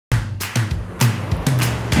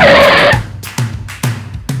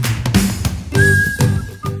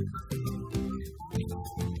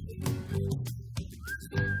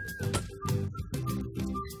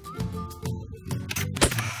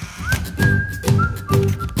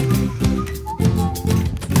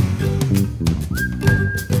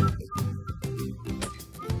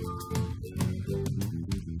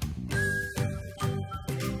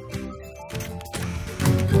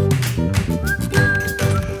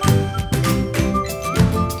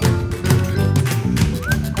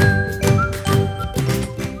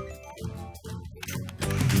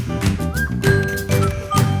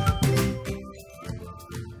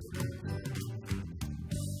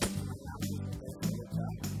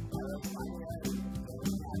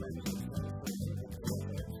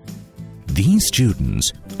These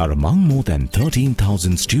students are among more than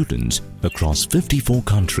 13,000 students across 54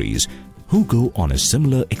 countries who go on a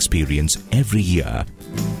similar experience every year.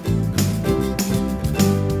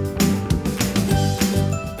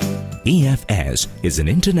 AFS is an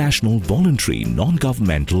international voluntary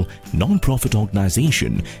non-governmental non-profit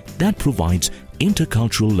organization that provides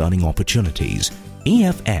intercultural learning opportunities.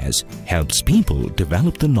 AFS helps people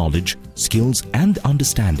develop the knowledge, skills and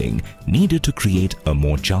understanding needed to create a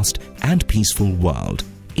more just and peaceful world.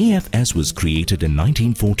 AFS was created in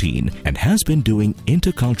 1914 and has been doing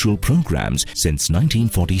intercultural programs since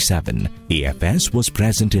 1947. AFS was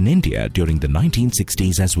present in India during the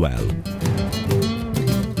 1960s as well.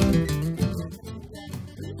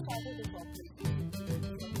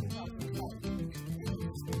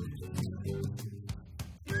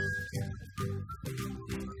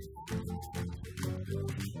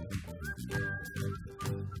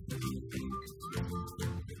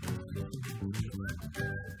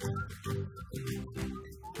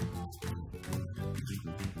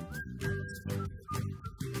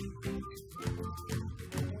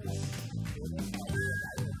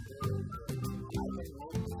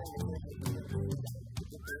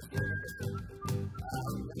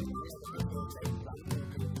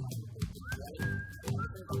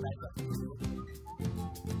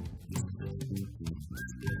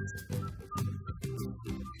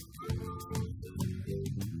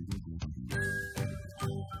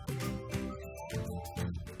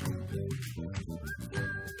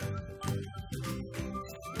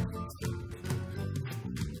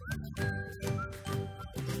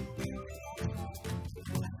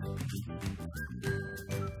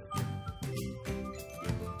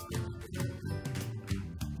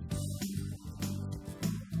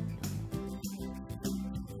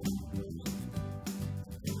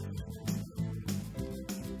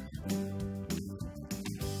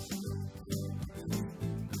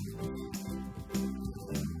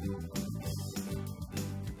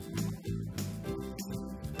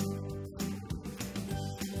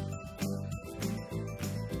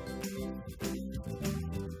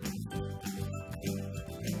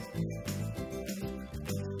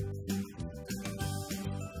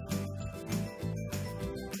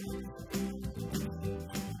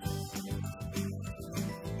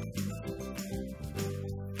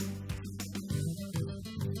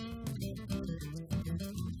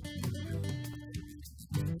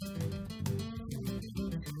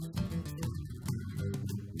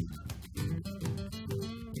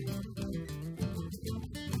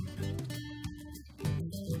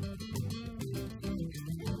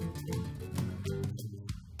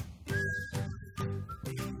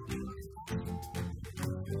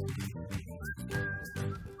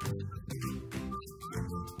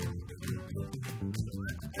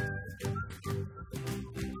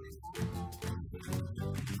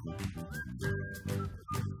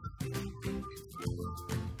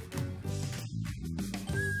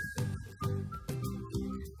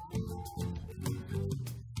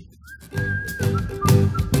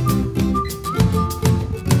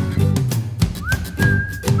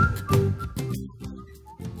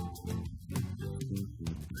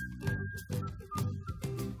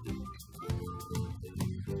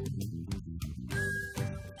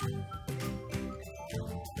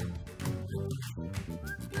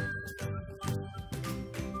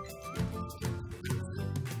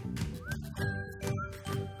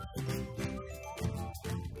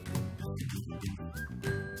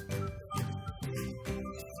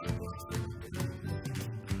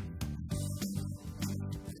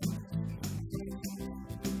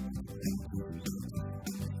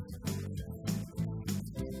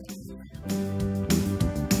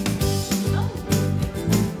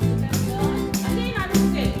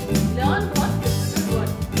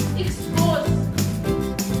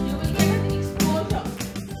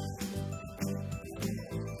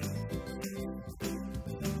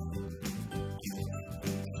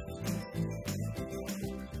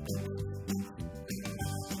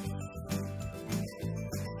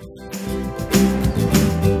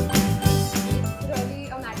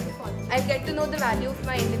 I'll get to know the value of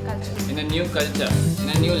my Indian culture. In a new culture, in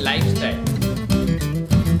a new lifestyle.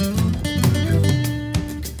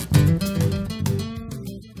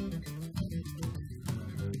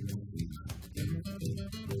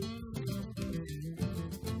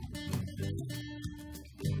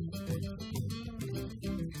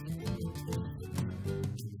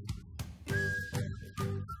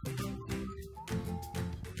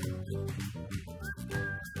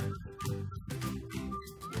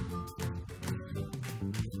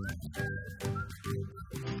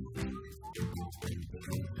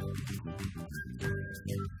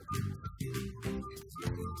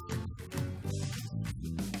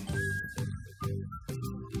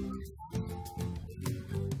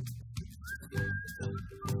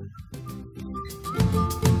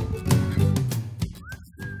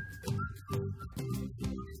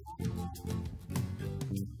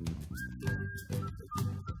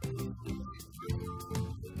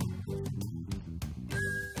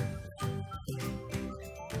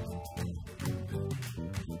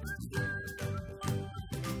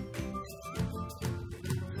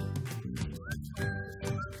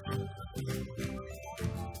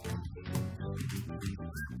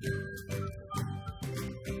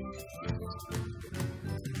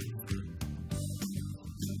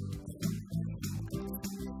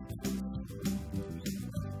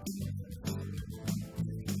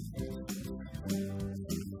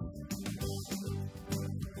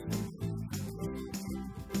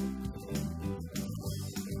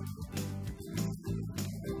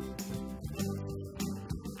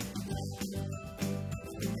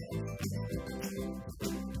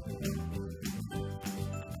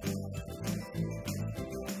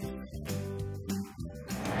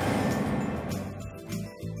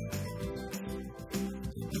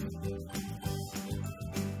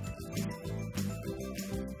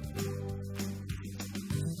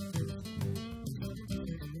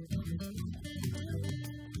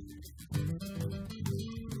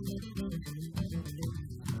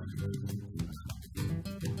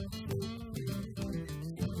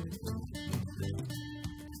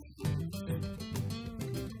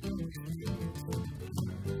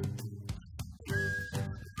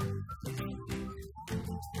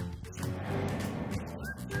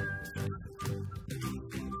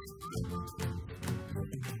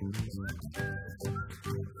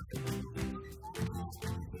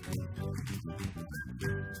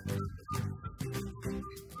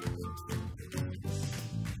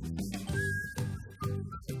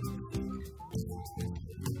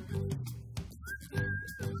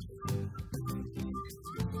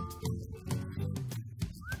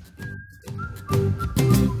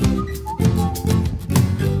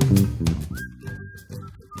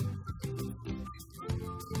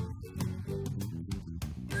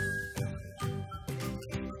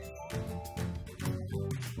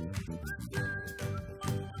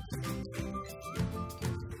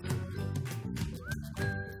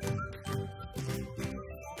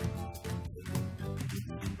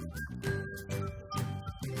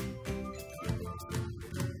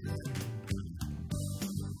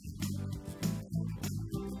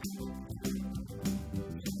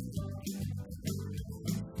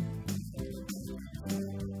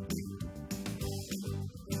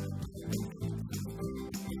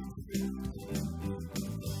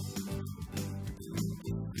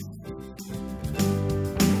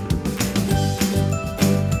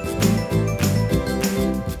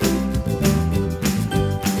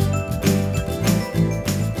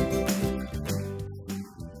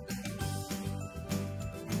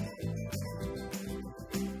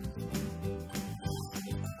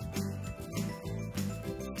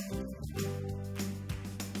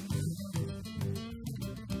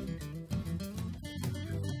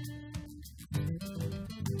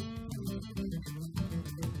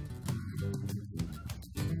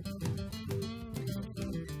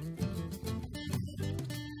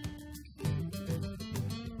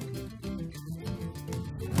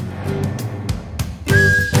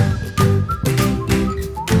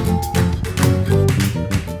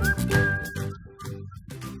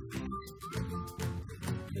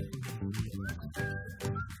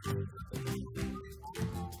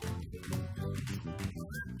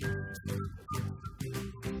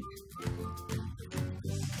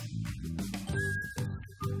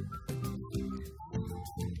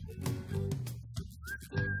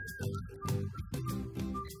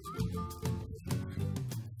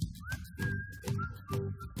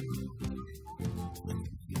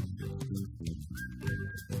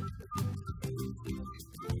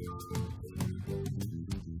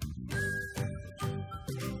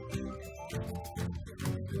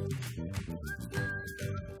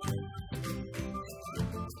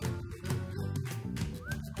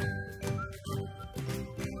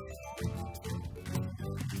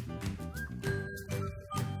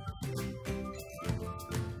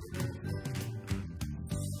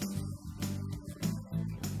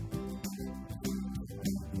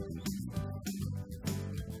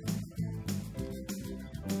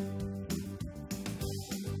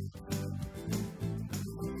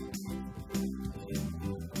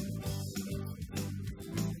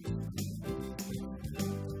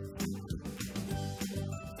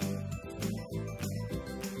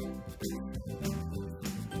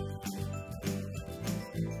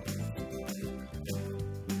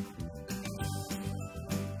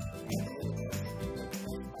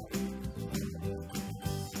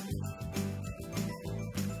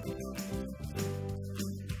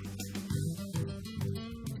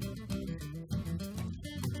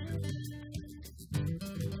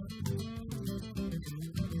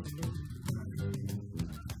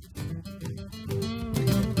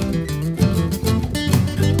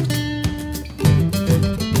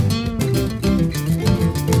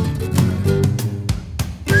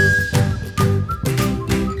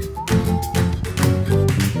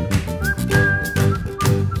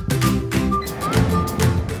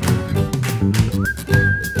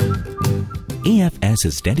 AFS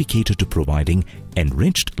is dedicated to providing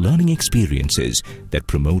enriched learning experiences that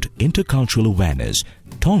promote intercultural awareness,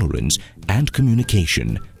 tolerance, and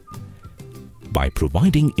communication. By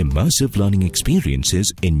providing immersive learning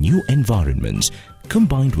experiences in new environments,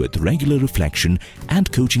 combined with regular reflection and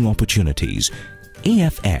coaching opportunities,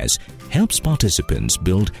 AFS helps participants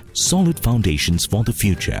build solid foundations for the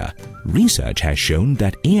future. Research has shown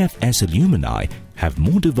that AFS alumni have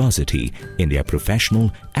more diversity in their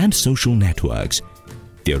professional and social networks.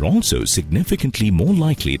 They are also significantly more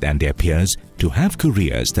likely than their peers to have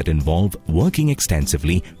careers that involve working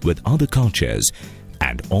extensively with other cultures,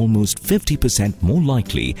 and almost 50% more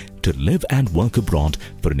likely to live and work abroad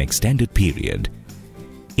for an extended period.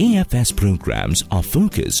 AFS programs are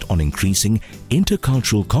focused on increasing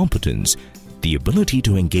intercultural competence, the ability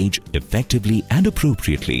to engage effectively and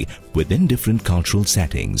appropriately within different cultural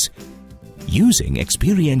settings. Using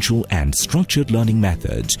experiential and structured learning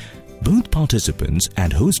methods, both participants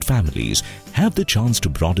and host families have the chance to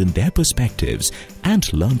broaden their perspectives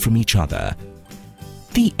and learn from each other.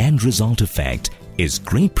 The end result effect is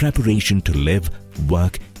great preparation to live,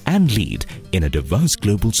 work, and lead in a diverse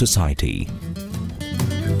global society.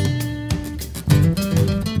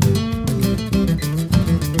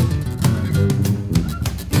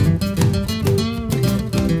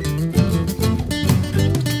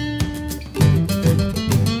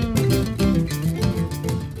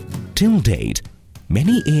 Till date,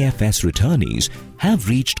 many AFS returnees have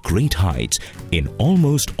reached great heights in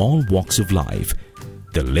almost all walks of life.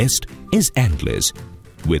 The list is endless,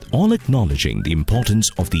 with all acknowledging the importance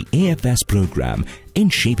of the AFS program in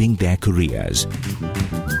shaping their careers.